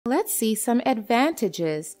let's see some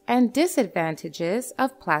advantages and disadvantages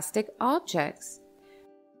of plastic objects.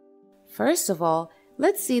 First of all,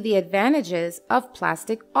 let's see the advantages of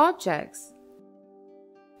plastic objects.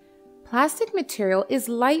 Plastic material is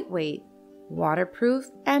lightweight,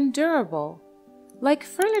 waterproof, and durable. Like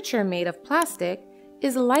furniture made of plastic,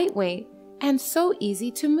 is lightweight and so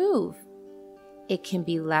easy to move. It can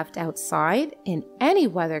be left outside in any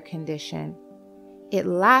weather condition. It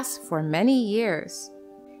lasts for many years.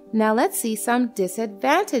 Now let's see some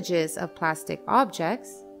disadvantages of plastic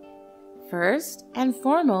objects. First and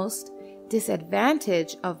foremost,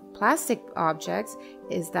 disadvantage of plastic objects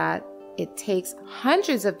is that it takes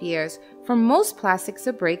hundreds of years for most plastics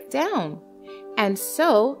to break down. And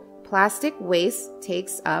so, plastic waste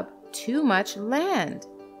takes up too much land.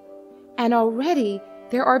 And already,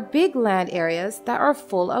 there are big land areas that are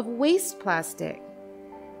full of waste plastic.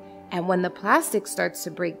 And when the plastic starts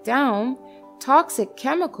to break down, toxic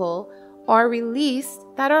chemicals are released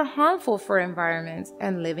that are harmful for environments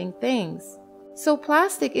and living things. So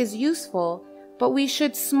plastic is useful, but we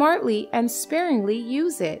should smartly and sparingly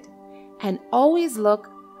use it, and always look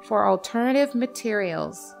for alternative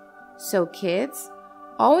materials. So kids,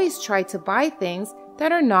 always try to buy things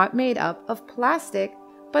that are not made up of plastic,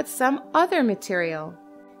 but some other material.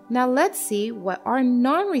 Now let's see what are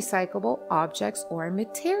non-recyclable objects or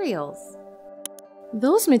materials.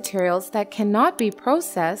 Those materials that cannot be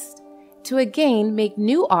processed to again make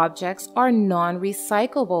new objects are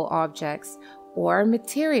non-recyclable objects or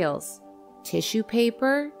materials. Tissue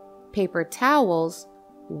paper, paper towels,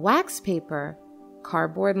 wax paper,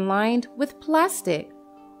 cardboard lined with plastic,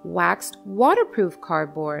 waxed waterproof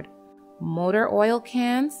cardboard, motor oil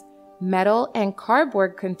cans, metal and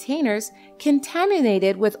cardboard containers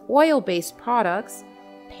contaminated with oil-based products,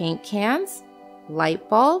 paint cans, light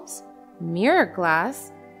bulbs, mirror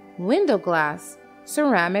glass, window glass,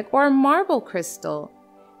 ceramic or marble crystal.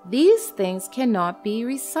 These things cannot be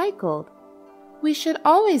recycled. We should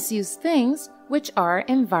always use things which are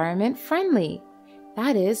environment friendly,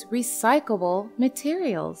 that is, recyclable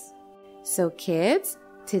materials. So kids,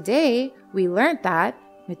 today we learned that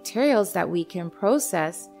materials that we can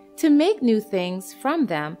process to make new things from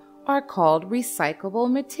them are called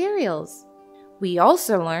recyclable materials. We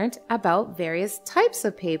also learned about various types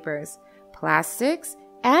of papers, plastics,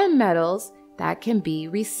 and metals that can be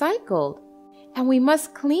recycled. And we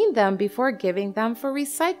must clean them before giving them for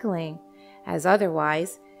recycling, as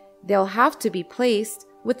otherwise they'll have to be placed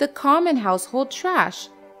with the common household trash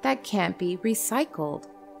that can't be recycled.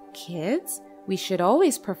 Kids, we should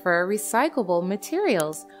always prefer recyclable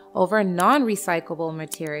materials over non-recyclable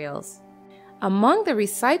materials. Among the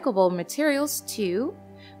recyclable materials too,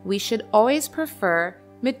 we should always prefer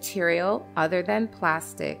material other than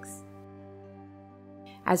plastics,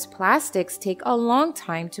 as plastics take a long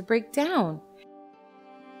time to break down.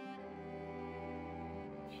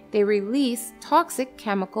 They release toxic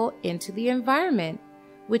chemical into the environment,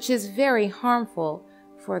 which is very harmful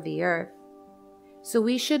for the earth. So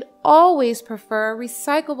we should always prefer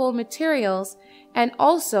recyclable materials and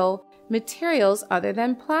also materials other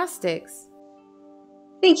than plastics.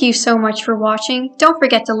 Thank you so much for watching. Don't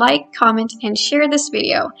forget to like, comment, and share this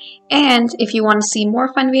video. And if you want to see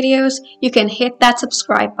more fun videos, you can hit that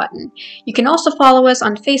subscribe button. You can also follow us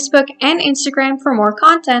on Facebook and Instagram for more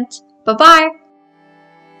content. Bye-bye!